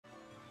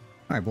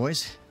Alright,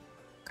 boys.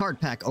 Card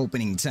pack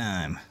opening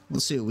time.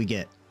 Let's see what we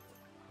get.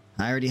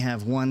 I already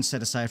have one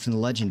set aside from the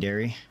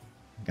legendary.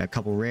 Got a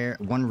couple rare,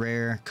 one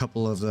rare,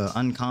 couple of the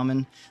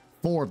uncommon,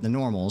 4 of the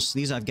normals.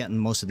 These I've gotten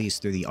most of these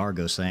through the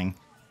Argos thing.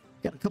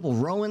 Got a couple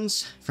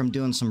Rowens from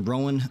doing some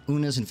Rowen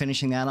Unas and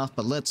finishing that off,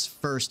 but let's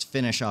first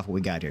finish off what we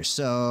got here.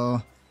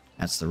 So,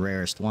 that's the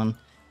rarest one.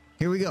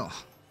 Here we go.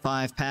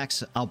 5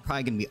 packs. I'll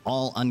probably gonna be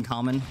all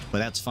uncommon, but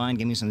that's fine.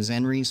 Give me some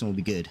Zenries and we'll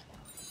be good.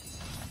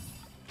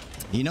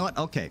 You know what?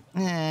 Okay.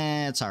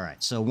 It's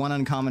alright. So 1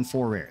 uncommon,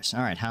 4 rares.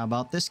 Alright, how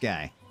about this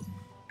guy?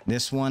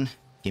 This one,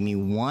 give me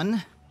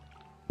 1.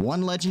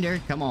 1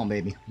 legendary. Come on,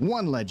 baby.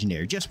 1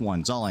 legendary. Just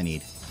 1's all I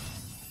need.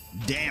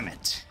 Damn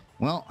it.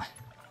 Well,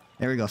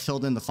 there we go.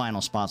 Filled in the final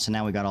spot, so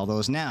now we got all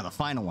those. Now, the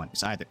final one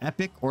is either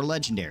epic or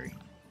legendary.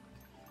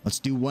 Let's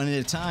do one at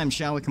a time,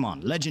 shall we? Come on.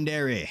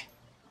 Legendary.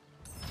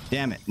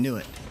 Damn it. Knew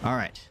it.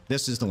 Alright.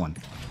 This is the one.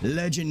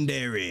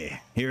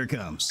 Legendary. Here it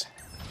comes.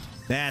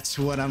 That's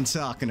what I'm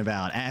talking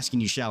about.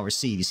 Asking you shall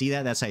receive. You see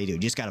that? That's how you do it.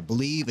 You just gotta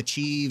believe,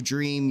 achieve,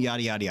 dream,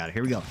 yada, yada, yada.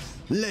 Here we go.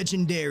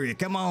 Legendary.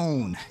 Come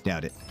on.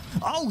 Doubt it.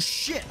 Oh,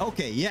 shit.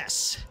 Okay,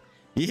 yes.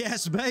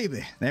 Yes,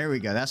 baby. There we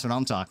go. That's what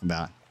I'm talking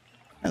about.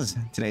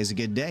 Today's a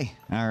good day.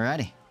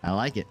 Alrighty. I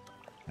like it.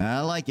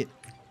 I like it.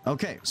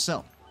 Okay,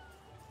 so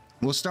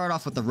we'll start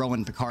off with the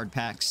Rowen card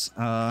packs.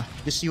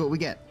 Just see what we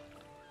get.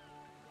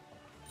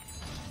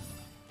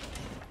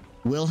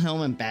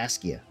 Wilhelm and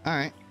Basquiat.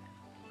 Alright.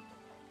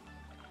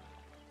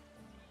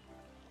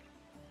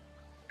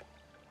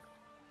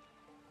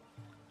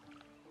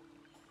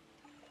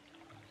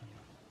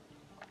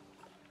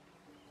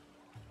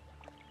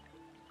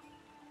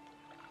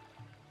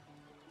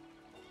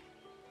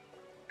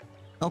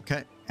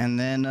 Okay, and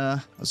then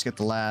let's get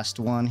the last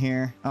one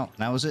here. Oh,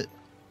 that was it.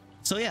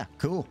 So yeah,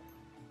 cool.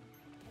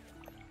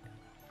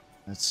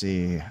 Let's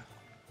see.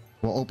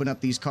 We'll open up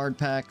these card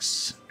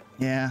packs.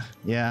 Yeah.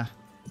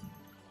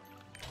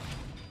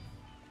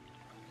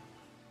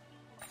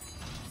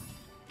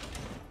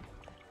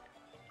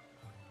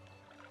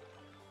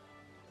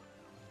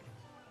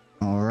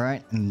 All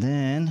right, and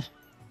then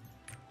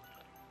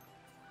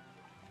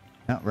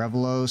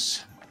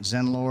Revelos,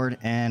 Zenlord,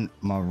 and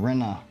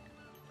Marina.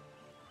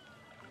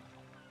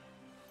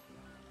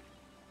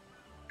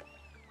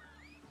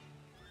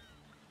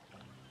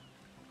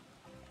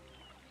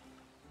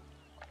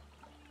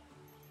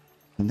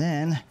 And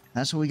then,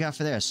 that's what we got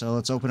for there. So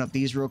let's open up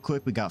these real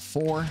quick. We got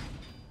 4.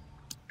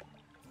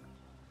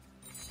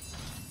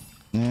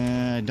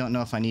 I don't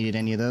know if I needed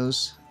any of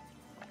those.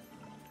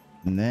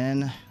 And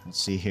then,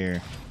 let's see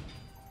here.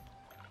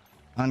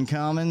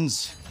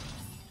 Uncommons.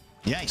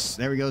 Yes,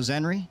 there we go,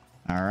 Zenry.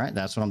 Alright,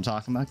 that's what I'm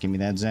talking about. Give me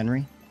that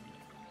Zenry.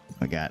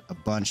 We got a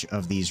bunch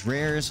of these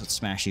rares. Let's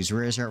smash these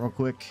rares out real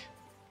quick.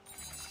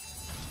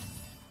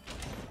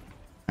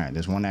 Alright,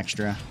 there's 1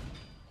 extra.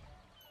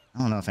 I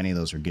don't know if any of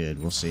those are good.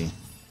 We'll see.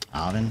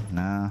 Oven?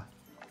 Nah.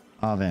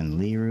 Oven.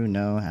 Liru?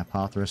 No.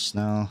 Apothros?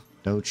 No.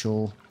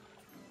 Dochel?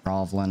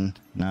 Rovlin?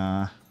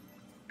 Nah.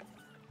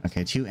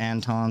 Okay, 2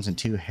 Antons and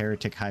 2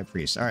 Heretic High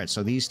Priests. Alright,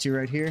 so these 2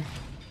 right here.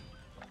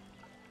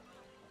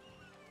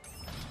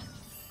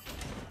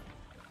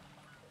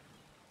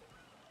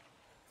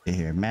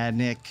 Here,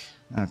 Madnik.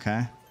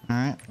 Okay.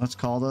 Alright, let's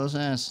call those.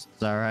 It's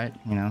alright.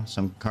 You know,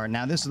 some card.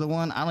 Now, this is the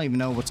one. I don't even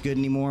know what's good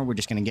anymore. We're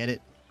just gonna get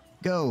it.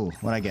 Go!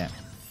 What'd I get?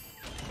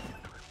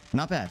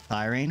 Not bad.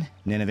 Thyrane,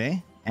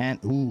 Nineveh, and...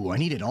 Ooh, I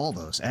needed all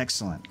those.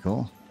 Excellent.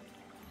 Cool.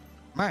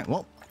 Alright,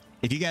 well,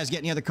 if you guys get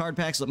any other card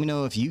packs, let me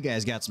know if you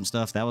guys got some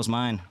stuff. That was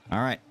mine.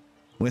 Alright.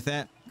 With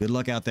that, good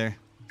luck out there.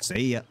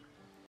 See ya.